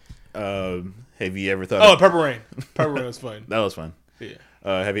 Have you ever thought? Oh, Purple Rain. Purple Rain was fun. That was fun. Yeah.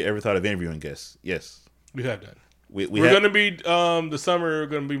 Have you ever thought of interviewing guests? Yes. We have done. We're going to be the summer. We're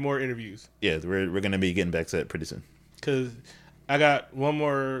going to be more interviews. Yeah, we're going to be getting back to that pretty soon. Because I got one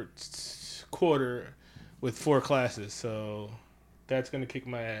more quarter with 4 classes, so that's going to kick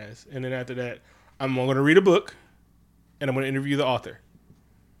my ass. And then after that, I'm going to read a book, and I'm going to interview the author.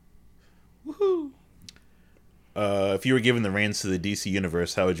 Woohoo! If you were given the reins to the DC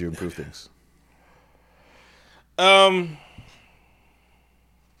universe, how would you improve things? You want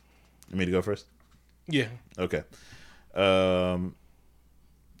me to go first? Yeah. Okay.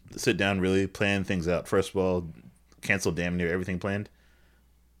 Sit down, really plan things out. First of all, cancel damn near everything planned.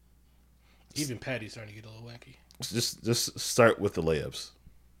 Even Patty's starting to get a little wacky. Just start with the layups.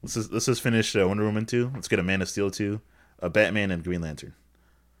 Let's just finish Wonder Woman 2. Let's get a Man of Steel 2, a Batman, and Green Lantern.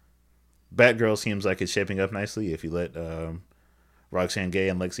 Batgirl seems like it's shaping up nicely if you let Roxanne Gay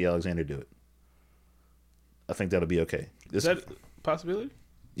and Lexi Alexander do it. I think that'll be okay. Is that a possibility?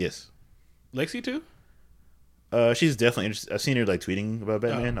 Yes. Lexi too? She's definitely interested. I've seen her like tweeting about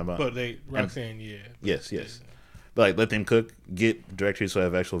Batman. Roxanne, yeah. Yes. But like, let them cook, get directors who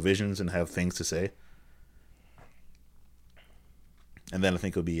have actual visions and have things to say, and then I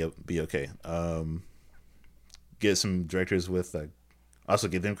think it'll be okay. Get some directors with like. Also,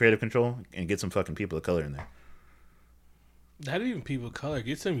 give them creative control and get some fucking people of color in there. Not even people of color.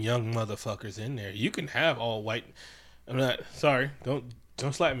 Get some young motherfuckers in there. You can have all white. I'm not sorry. Don't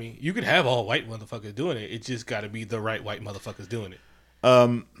slap me. You can have all white motherfuckers doing it. It just got to be the right white motherfuckers doing it.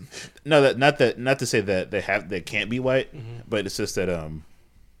 No, not to say that they can't be white, but it's just that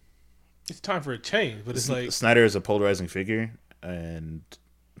it's time for a change. But it's like Snyder is a polarizing figure, and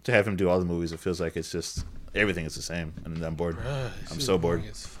to have him do all the movies, it feels like it's just. Everything is the same, and I'm bored. Bruh, I'm so bored.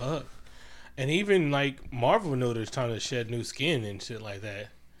 As fuck. And even like Marvel know there's time to shed new skin and shit like that.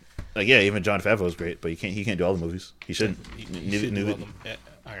 Like Jon Favreau is great, but he can't do all the movies. He shouldn't. He should do all the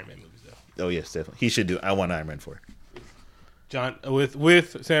Iron Man movies though. Oh yes, definitely. He should do. I want Iron Man 4. John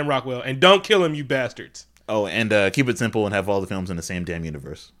with Sam Rockwell, and don't kill him, you bastards. Oh, and keep it simple and have all the films in the same damn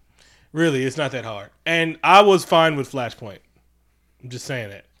universe. Really, it's not that hard. And I was fine with Flashpoint. I'm just saying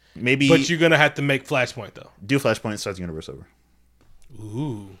that. Maybe, but you're gonna have to make Flashpoint though. Do Flashpoint, start the universe over.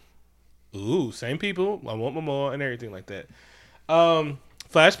 Ooh, same people. I want more and everything like that.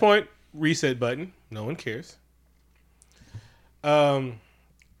 Flashpoint reset button. No one cares. And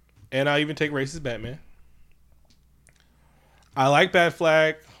I'll even take racist Batman. I like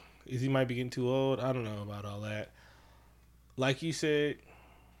Batfleck. He might be getting too old. I don't know about all that. Like you said,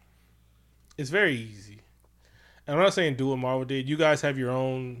 it's very easy. And I'm not saying do what Marvel did. You guys have your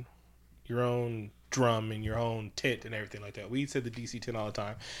own drum and your own tent and everything like that. We said the DC tent all the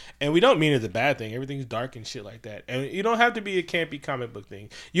time. And we don't mean it's a bad thing. Everything's dark and shit like that. And you don't have to be a campy comic book thing.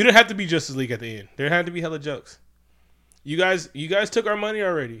 You don't have to be Justice League at the end. There had to be hella jokes. You guys took our money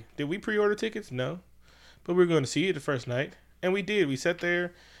already. Did we pre-order tickets? No. But we were going to see it the first night. And we did. We sat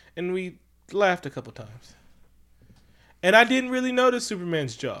there and we laughed a couple times. And I didn't really notice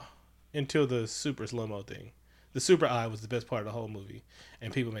Superman's jaw until the super slow-mo thing. The super eye was the best part of the whole movie.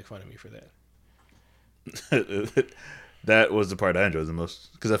 And people make fun of me for that. That was the part I enjoyed the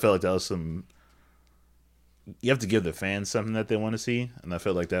most. Because I felt like that was some... You have to give the fans something that they want to see. And I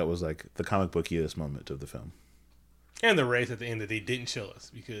felt like that was like the comic bookiest moment of the film. And the race at the end that they didn't show us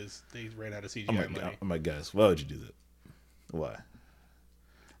because they ran out of CGI money. Oh my gosh, why would you do that? Why?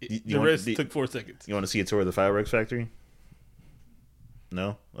 The race took 4 seconds. You want to see a tour of the fireworks factory?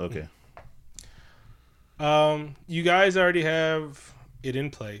 No? Okay. You guys already have it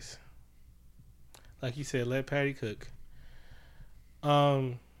in place. Like you said, let Patty cook.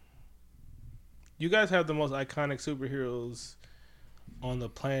 You guys have the most iconic superheroes on the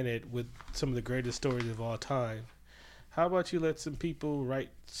planet with some of the greatest stories of all time. How about you let some people write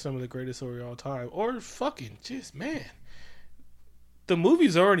some of the greatest story of all time? Or fucking just, man, the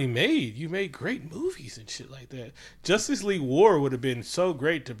movie's already made. You made great movies and shit like that. Justice League War would have been so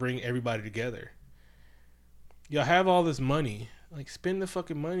great to bring everybody together. Y'all have all this money. Like, spend the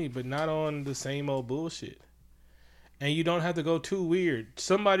fucking money, but not on the same old bullshit. And you don't have to go too weird.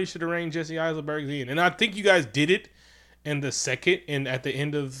 Somebody should arrange Jesse Eisenberg's in. And I think you guys did it in the second and at the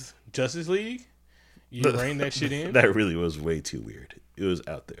end of Justice League. You reined that shit in? That really was way too weird. It was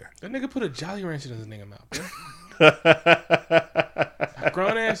out there. That nigga put a Jolly Rancher in his nigga mouth, bro. A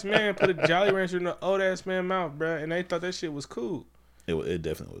grown-ass man put a Jolly Rancher in an old-ass man mouth, bro. And they thought that shit was cool. It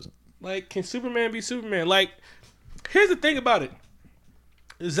definitely wasn't. Like, can Superman be Superman? Like, here's the thing about it.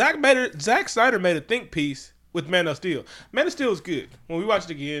 Zack Snyder made a think piece with Man of Steel. Man of Steel is good. When we watch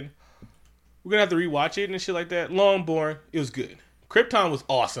it again, we're going to have to rewatch it and shit like that. Long, boring. It was good. Krypton was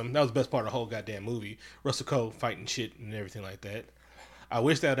awesome. That was the best part of the whole goddamn movie. Russell Crowe fighting shit and everything like that. I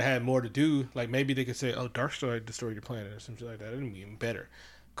wish that would have had more to do. Like, maybe they could say, oh, Darkseid destroyed your planet or something like that. It would be even better.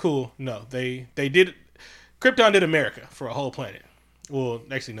 Cool. No, they did. Krypton did America for a whole planet. Well,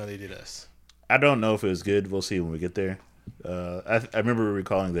 actually, no, they did us. I don't know if it was good. We'll see when we get there. I remember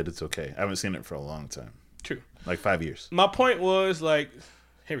recalling that it's okay. I haven't seen it for a long time. True. Like 5 years. My point was, like,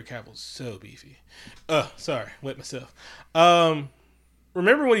 Henry Cavill's so beefy. Sorry, wet myself.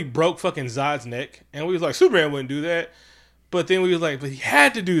 Remember when he broke fucking Zod's neck? And we was like, Superman wouldn't do that. But then we was like, but he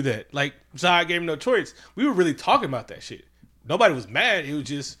had to do that. Like, Zod gave him no choice. We were really talking about that shit. Nobody was mad. It was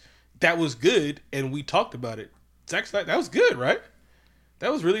just, that was good. And we talked about it. Zack Snyder, that was good, right?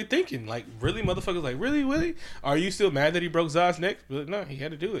 That was really thinking. Like, really, motherfuckers, like, really, Willie? Are you still mad that he broke Zod's neck? But no, he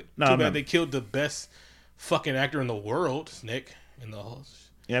had to do it. No, Too bad they killed the best fucking actor in the world's neck in the whole.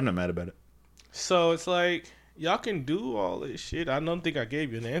 Yeah, I'm not mad about it. So it's like, y'all can do all this shit. I don't think I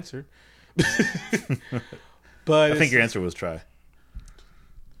gave you an answer. But I think your answer was try.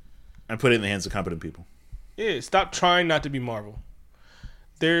 And put it in the hands of competent people. Yeah, stop trying not to be Marvel.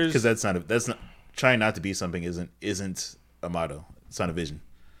 Because that's not trying not to be something isn't a motto. It's not a vision.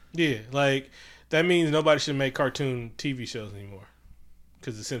 Yeah, like that means nobody should make cartoon TV shows anymore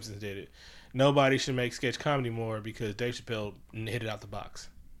because The Simpsons did it. Nobody should make sketch comedy more because Dave Chappelle hit it out the box.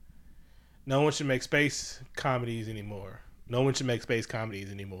 No one should make space comedies anymore. No one should make space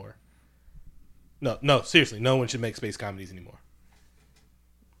comedies anymore. No, seriously, no one should make space comedies anymore.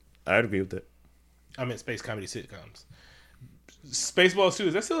 I'd agree with that. I meant space comedy sitcoms. Spaceballs 2,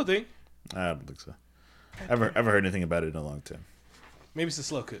 is that still a thing? I don't think so. I haven't heard anything about it in a long time. Maybe it's a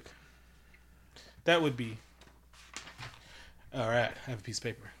slow cook. That would be... Alright, I have a piece of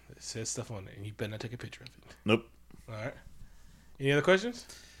paper that says stuff on it, and you better not take a picture of it. Nope. Alright. Any other questions?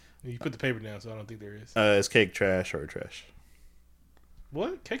 You put the paper down, so I don't think there is. Is cake trash or trash?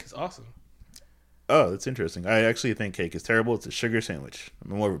 What? Cake is awesome. Oh, that's interesting. I actually think cake is terrible. It's a sugar sandwich.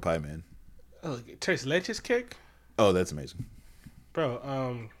 I'm more of a pie man. Oh, tres leches cake? Oh, that's amazing.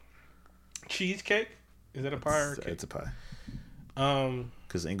 Bro, cheesecake? Is that a pie or a cake? It's a pie.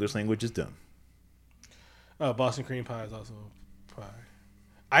 Because the English language is dumb. Oh, Boston cream pie is also a pie.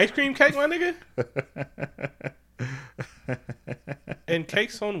 Ice cream cake, my nigga? And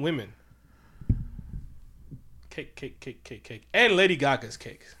cakes on women. Cake. And Lady Gaga's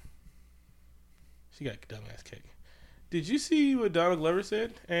cake. She got dumbass cake. Did you see what Donald Glover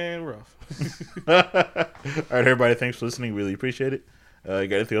said? And we're off. All right, everybody. Thanks for listening. Really appreciate it. You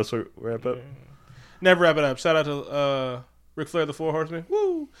got anything else to wrap up? Never wrap it up. Shout out to Ric Flair, the Four Horsemen.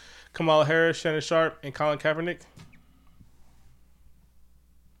 Woo! Kamala Harris, Shannon Sharp, and Colin Kaepernick.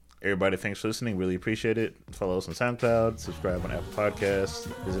 Everybody, thanks for listening. Really appreciate it. Follow us on SoundCloud. Subscribe on Apple Podcasts.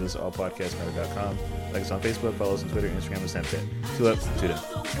 Visit us at allpodcastmatter.com. Like us on Facebook. Follow us on Twitter, Instagram, and Snapchat. 2 up, 2 down.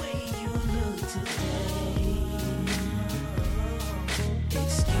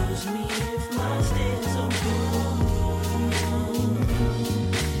 Excuse me if my stands are wrong.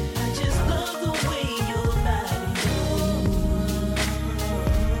 I just love the way your body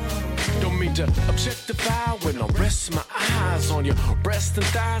moves. Don't mean to objectify when I rest my eyes on your breast and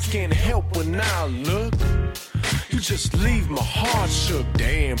thighs. Can't help when I look. You just leave my heart shook.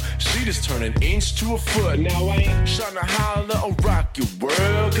 Damn, she just turned an inch to a foot. Now I ain't trying to holler or rock your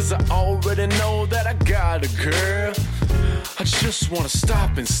world, cause I already know that I got a girl. I just wanna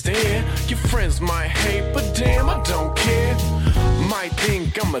stop and stare. Your friends might hate, but damn, I don't care. Might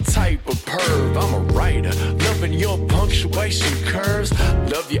think I'm a type of perv. I'm a writer, loving your punctuation curves.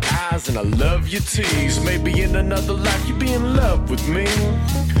 Love your eyes and I love your teeth. Maybe in another life you'd be in love with me.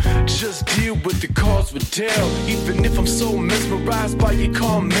 Just deal with the cause with tell. Even if I'm so mesmerized by your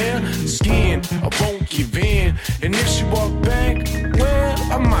calm man skin, I won't give in. And if she walk back, well,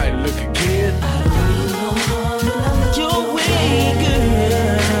 I might look again. Your way,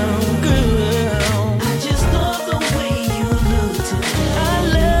 girl. I just love the way you look today. I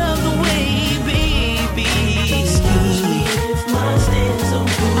love the way, baby. Excuse me if my stands are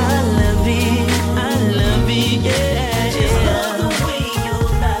wrong. I love it, yeah. I just love the way your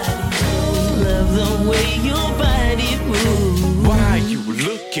body moves. Love the way your body moves. Why you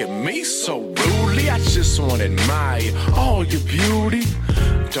look at me so rudely? I just wanna admire all your beauty.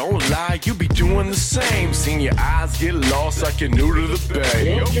 Don't lie, you be doing the same. Seeing your eyes get lost like you're new to the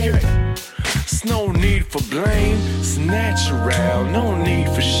bay. Okay. It's no need for blame. It's natural, no need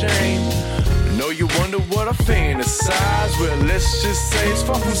for shame. Know you wonder what I fantasize. Well, let's just say it's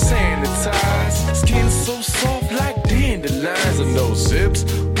far from sanitized. Skin so soft like dandelions and those zips.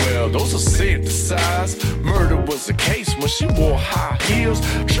 Well, those are synthesized. Murder was the case when she wore high heels.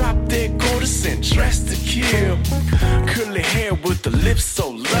 Dropped dead gorgeous and dressed to kill. Curly hair with the lips so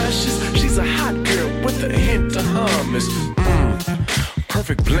luscious. She's a hot girl with a hint of hummus.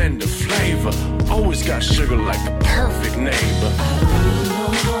 Perfect blend of flavor. Always got sugar like the perfect neighbor.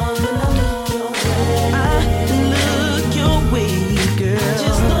 Look your way, girl. I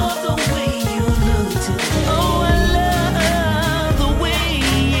just love the way you look today. Oh, I love the way,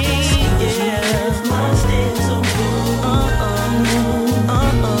 yeah. My stands are wrong.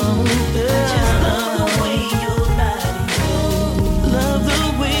 Just love the way your body moves. Love the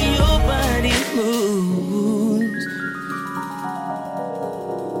way your body moves.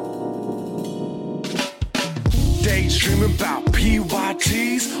 Daydreaming about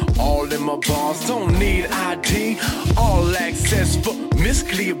PYTs. All in my bars, don't need ID. All access for Miss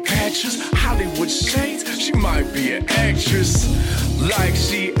Cleopatra's Hollywood shades. She might be an actress, like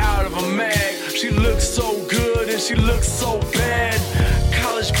she out of a mag. She looks so good and she looks so bad.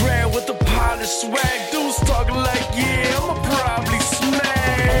 College grad with a polished swag. Dudes talking like, yeah, I'ma probably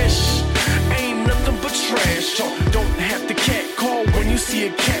smash. Ain't nothing but trash talk. Don't have to cat call when you see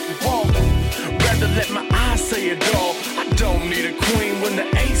a cat walk. Rather let my eyes say it all. I don't need a queen when the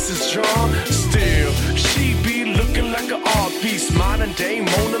ace is drawn. Still, she be looking like an art piece. Modern day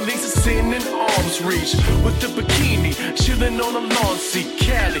Mona Lisa sitting in arm's reach. With the bikini, chilling on a lawn seat.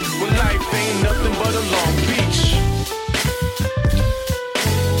 Cali, when life ain't nothing but a Long Beach.